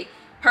TSA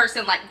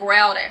person like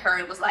growled at her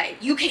and was like,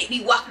 you can't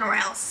be walking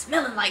around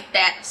smelling like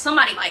that.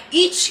 Somebody might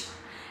eat you.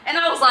 And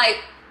I was like,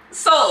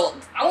 sold.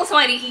 I want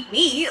somebody to eat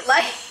me.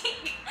 Like,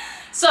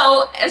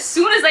 so as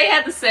soon as they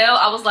had the sale,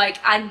 I was like,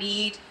 I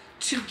need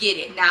to get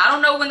it. Now, I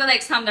don't know when the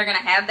next time they're going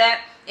to have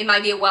that. It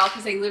might be a while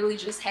because they literally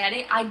just had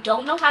it. I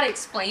don't know how to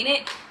explain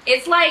it.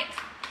 It's like,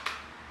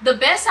 the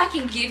best I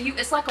can give you,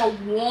 it's like a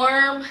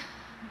warm,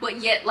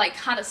 but yet like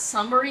kind of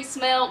summery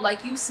smell.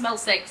 Like, you smell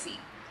sexy.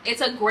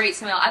 It's a great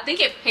smell. I think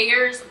it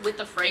pairs with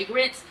the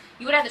fragrance.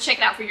 You would have to check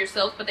it out for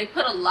yourself, but they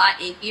put a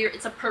lot in here.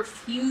 It's a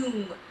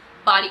perfume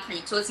body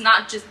cream, so it's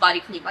not just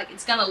body cream. Like,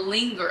 it's gonna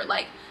linger.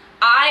 Like,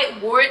 I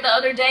wore it the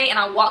other day and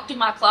I walked through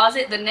my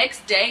closet. The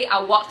next day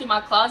I walked through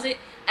my closet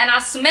and I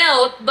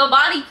smelled the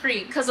body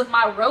cream because of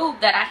my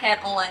robe that I had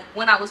on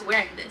when I was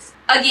wearing this.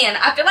 Again,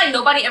 I feel like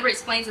nobody ever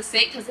explains the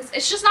scent because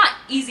it's just not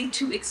easy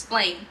to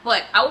explain,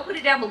 but I will put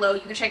it down below.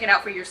 You can check it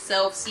out for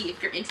yourself, see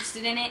if you're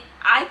interested in it.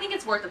 I think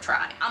it's worth a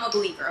try. I'm a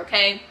believer,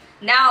 okay?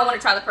 Now I want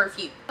to try the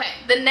perfume. Okay,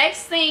 the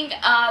next thing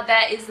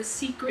that is the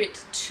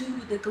secret to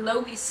the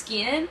glowy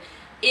skin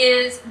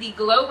is the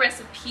Glow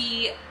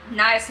Recipe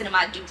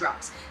Niacinamide Dew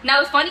Drops.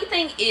 Now, the funny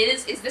thing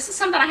is this is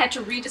something I had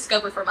to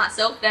rediscover for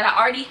myself that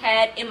I already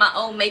had in my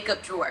own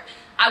makeup drawer.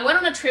 I went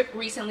on a trip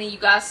recently, you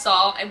guys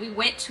saw, and we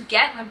went to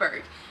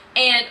Gatlinburg.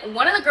 And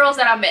one of the girls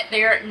that I met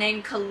there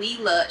named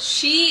Kalila,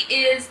 she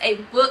is a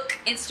book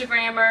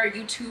Instagrammer,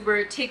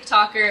 YouTuber,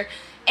 TikToker,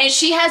 and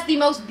she has the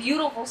most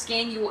beautiful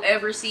skin you will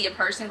ever see in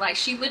person. Like,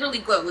 she literally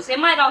glows. It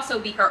might also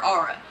be her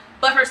aura,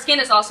 but her skin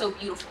is also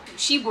beautiful.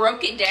 She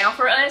broke it down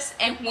for us,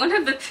 and one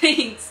of the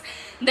things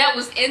that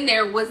was in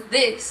there was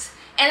this.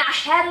 And I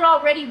had it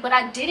already, but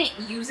I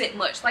didn't use it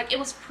much. Like, it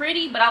was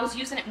pretty, but I was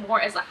using it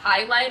more as a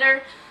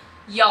highlighter.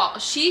 Y'all,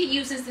 she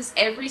uses this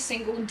every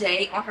single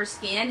day on her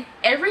skin.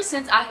 Ever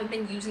since I have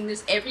been using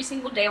this every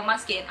single day on my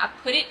skin, I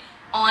put it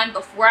on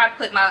before I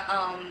put my,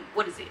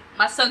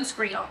 my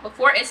sunscreen on.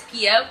 Before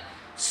SPF,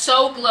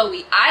 So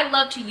glowy. I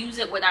love to use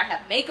it whether I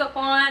have makeup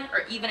on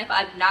or even if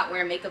I'm not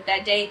wearing makeup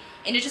that day,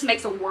 and it just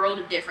makes a world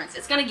of difference.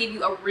 It's going to give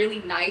you a really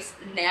nice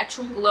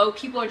natural glow.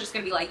 People are just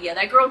going to be like, yeah,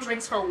 that girl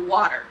drinks her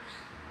water.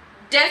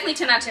 Definitely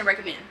 10 out of 10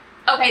 recommend.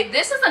 Okay,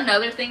 this is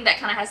another thing that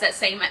kind of has that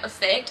same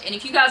effect, and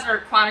if you guys are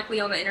chronically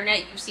on the internet,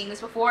 you've seen this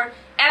before, and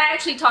I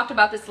actually talked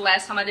about this the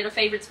last time I did a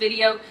favorites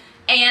video,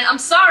 and I'm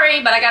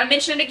sorry, but I gotta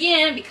mention it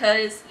again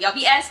because y'all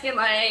be asking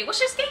like, what's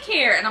your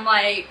skincare? And I'm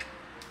like,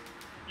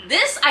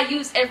 this I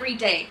use every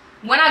day.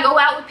 When I go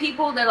out with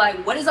people, they're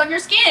like, what is on your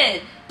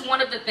skin?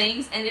 One of the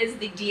things, and it is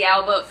the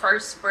D'Alba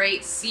First Spray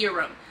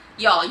Serum.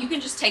 Y'all, you can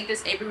just take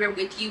this everywhere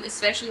with you,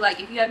 especially like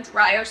if you have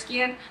drier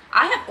skin.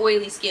 I have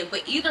oily skin,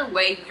 but either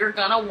way, you're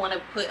gonna want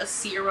to put a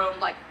serum,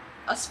 like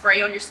a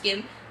spray on your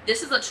skin.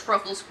 This is a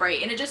truffle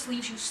spray, and it just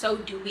leaves you so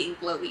dewy and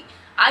glowy.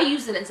 I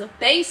use it as a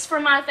base for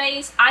my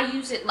face. I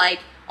use it like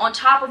on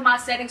top of my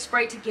setting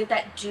spray to get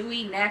that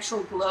dewy,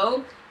 natural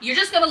glow. You're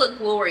just gonna look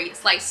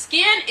glorious. Like,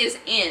 skin is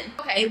in.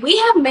 Okay, we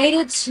have made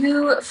it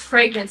to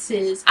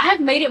fragrances. I have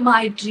made it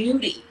my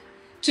duty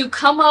to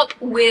come up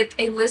with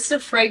a list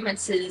of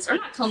fragrances, or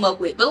not come up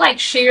with, but like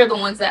share the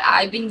ones that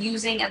I've been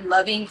using and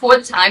loving for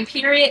the time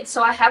period.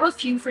 So I have a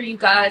few for you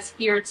guys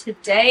here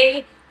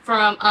today,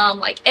 from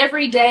like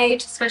everyday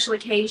to special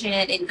occasion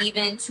and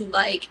even to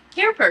like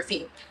hair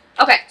perfume.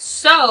 Okay,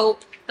 so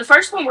the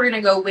first one we're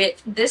gonna go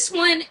with, this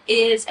one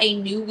is a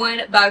new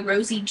one by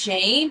Rosie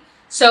Jane.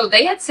 So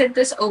they had sent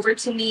this over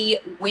to me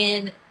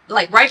when,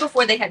 like, right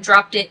before they had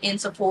dropped it in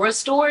Sephora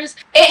stores.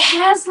 It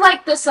has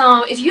like this,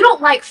 if you don't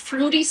like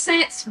fruity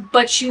scents,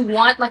 but you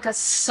want like a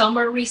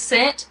summery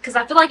scent, because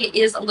I feel like it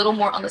is a little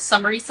more on the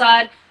summery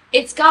side,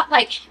 it's got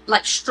like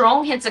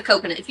strong hints of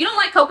coconut. If you don't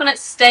like coconut,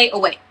 stay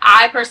away.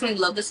 I personally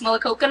love the smell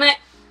of coconut.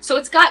 So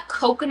it's got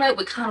coconut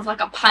with kind of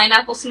like a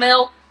pineapple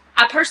smell.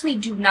 I personally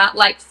do not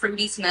like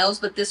fruity smells,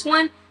 but this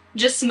one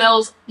just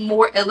smells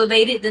more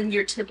elevated than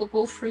your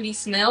typical fruity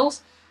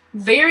smells.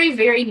 Very,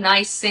 very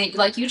nice scent.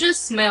 Like, you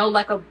just smell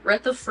like a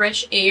breath of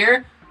fresh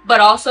air, but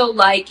also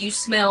like you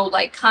smell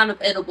like kind of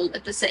edible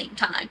at the same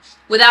time,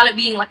 without it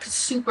being like a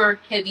super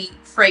heavy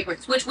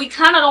fragrance, which we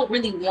kind of don't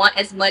really want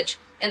as much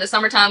in the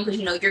summertime, because,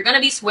 you know, you're gonna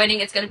be sweating,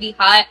 it's gonna be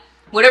hot,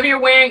 whatever you're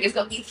wearing is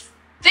gonna be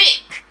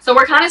thick. So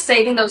we're kind of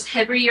saving those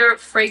heavier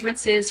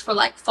fragrances for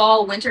like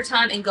fall, winter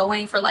time, and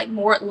going for like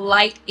more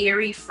light,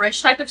 airy,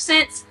 fresh type of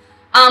scents.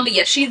 But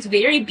yeah, she's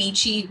very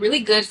beachy,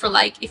 really good for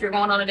like if you're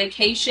going on a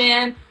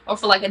vacation or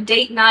for like a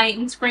date night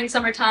in spring,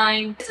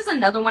 summertime. This is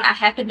another one I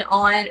happened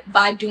on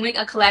by doing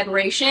a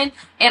collaboration,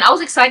 and I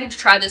was excited to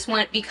try this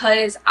one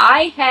because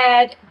I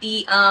had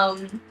the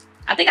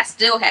I think I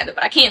still have it,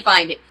 but I can't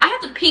find it. I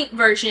have the pink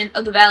version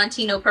of the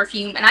Valentino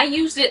perfume, and I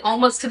used it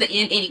almost to the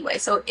end anyway.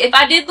 So if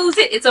I did lose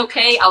it, it's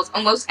okay. I was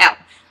almost out.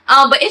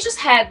 But it just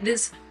had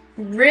this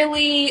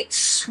really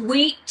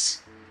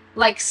sweet,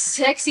 like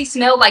sexy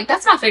smell. Like,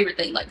 that's my favorite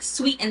thing, like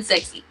sweet and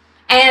sexy.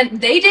 And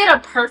they did a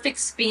perfect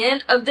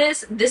spin of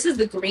this. This is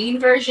the green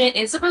version.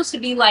 It's supposed to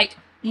be like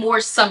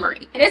more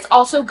summery, and it's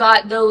also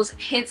got those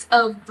hints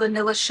of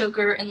vanilla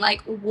sugar and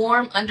like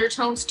warm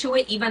undertones to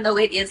it, even though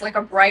it is like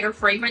a brighter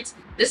fragrance.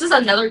 This is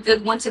another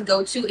good one to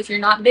go to if you're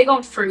not big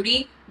on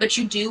fruity, but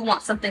you do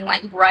want something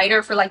like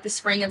brighter for like the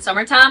spring and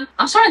summertime.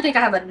 I'm starting to think I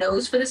have a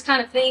nose for this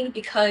kind of thing,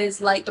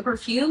 because like the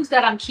perfumes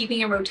that I'm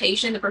keeping in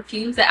rotation, the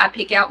perfumes that I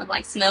pick out and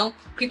like smell,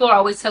 people are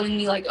always telling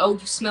me like, oh,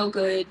 you smell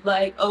good,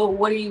 like, oh,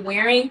 what are you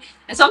wearing?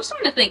 And so I'm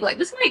starting to think like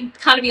this might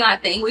kind of be my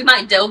thing. We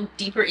might delve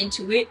deeper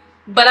into it,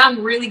 but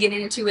I'm really getting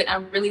into it.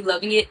 I'm really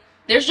loving it.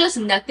 There's just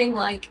nothing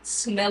like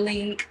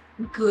smelling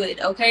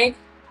good, okay?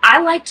 I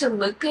like to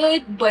look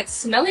good, but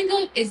smelling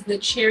good is the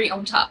cherry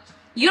on top.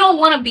 You don't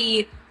want to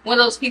be one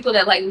of those people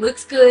that like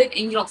looks good and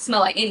you don't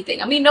smell like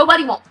anything. I mean,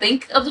 nobody won't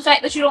think of the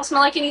fact that you don't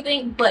smell like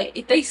anything, but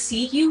if they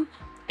see you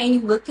and you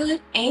look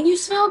good and you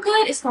smell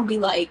good, it's gonna be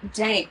like,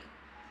 dang.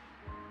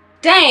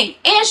 Dang,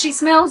 and she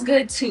smells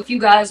good too. If you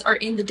guys are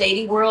in the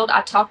dating world,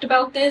 I talked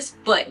about this,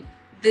 but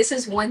this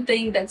is one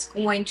thing that's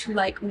going to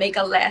like make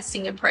a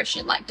lasting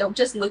impression. Like, don't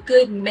just look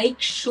good,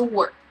 make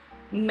sure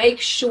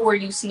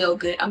you smell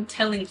good. I'm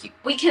telling you,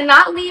 we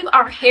cannot leave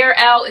our hair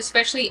out,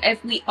 especially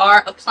if we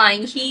are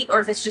applying heat,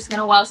 or if it's just been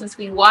a while since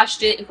we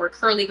washed it, if we're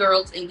curly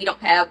girls and we don't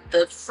have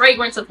the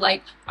fragrance of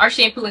like our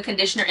shampoo and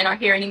conditioner in our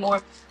hair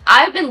anymore.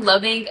 I've been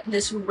loving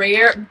this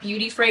Rare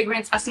Beauty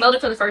fragrance. I smelled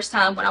it for the first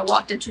time when I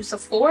walked into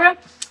Sephora,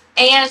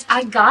 and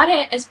I got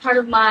it as part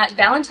of my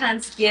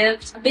Valentine's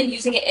gift. I've been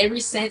using it ever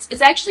since. It's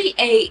actually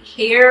a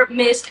hair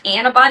mist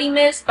and a body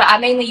mist, but I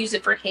mainly use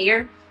it for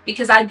hair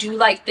because I do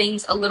like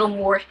things a little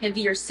more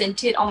heavier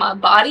scented on my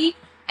body.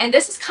 And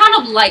this is kind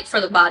of light for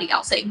the body,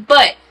 I'll say.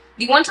 But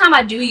the one time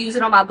I do use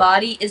it on my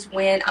body is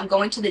when I'm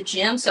going to the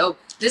gym. So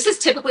this is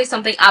typically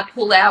something I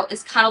pull out.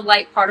 It's kind of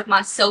like part of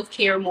my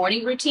self-care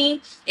morning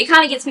routine. It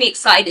kind of gets me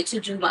excited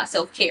to do my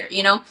self-care,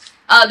 you know?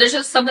 There's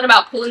just something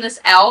about pulling this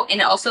out,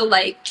 and it also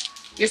like,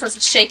 you're supposed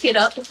to shake it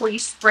up before you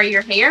spray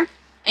your hair,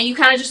 and you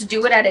kind of just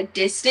do it at a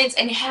distance,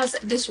 and it has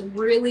this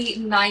really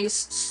nice,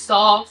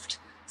 soft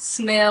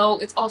smell.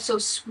 It's also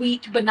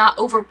sweet but not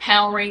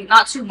overpowering,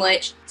 not too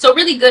much. So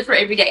really good for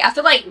every day. I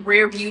feel like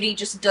Rare Beauty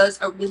just does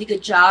a really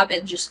good job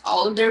at just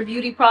all of their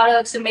beauty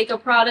products and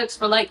makeup products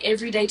for like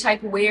everyday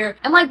type of wear,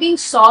 and like being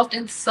soft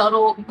and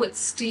subtle but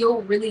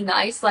still really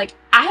nice. Like,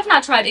 I have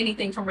not tried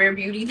anything from Rare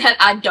Beauty that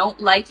I don't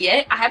like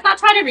yet. I have not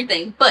tried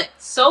everything, but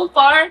so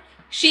far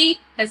she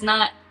has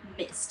not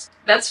missed.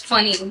 That's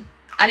funny.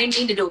 I didn't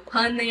mean to do a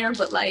pun there,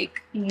 but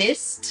like,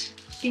 missed.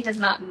 She has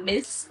not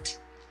missed.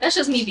 That's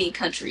just me being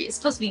country. It's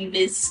supposed to be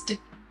missed.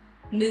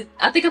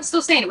 I think I'm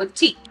still saying it with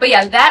T. But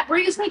yeah, that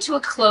brings me to a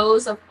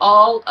close of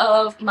all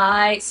of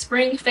my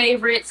spring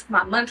favorites,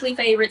 my monthly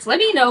favorites. Let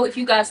me know if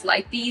you guys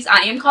like these.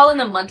 I am calling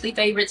them monthly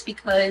favorites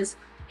because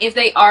if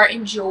they are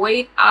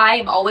enjoyed, I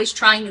am always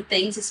trying new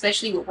things,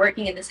 especially with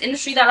working in this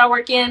industry that I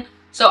work in.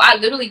 So I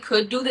literally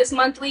could do this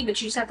monthly,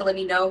 but you just have to let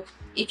me know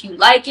if you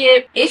like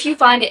it, if you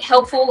find it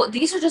helpful.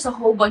 These are just a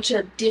whole bunch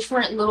of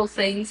different little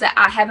things that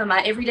I have in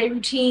my everyday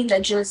routine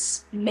that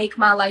just make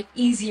my life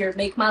easier,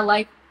 make my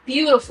life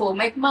beautiful,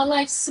 make my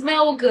life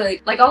smell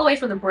good. Like, all the way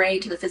from the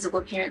brain to the physical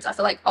appearance. I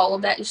feel like all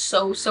of that is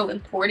so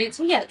important.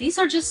 So yeah, these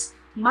are just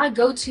my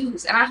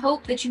go-tos, and I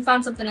hope that you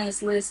find something in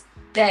this list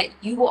that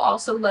you will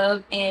also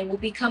love and will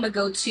become a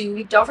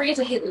go-to. Don't forget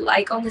to hit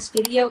like on this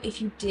video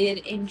if you did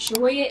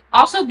enjoy it.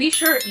 Also, be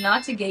sure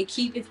not to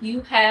gatekeep. If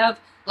you have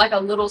like a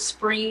little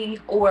spring,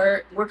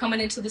 or we're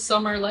coming into the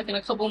summer like in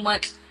a couple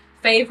months,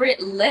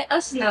 favorite, let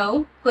us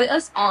know, put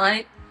us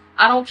on.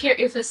 I don't care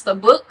if it's the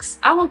books,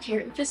 I don't care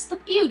if it's the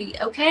beauty,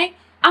 okay?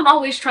 I'm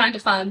always trying to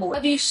find more.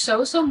 Love you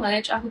so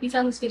much. I hope you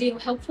found this video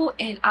helpful,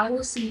 and I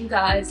will see you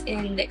guys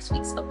in next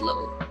week's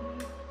upload.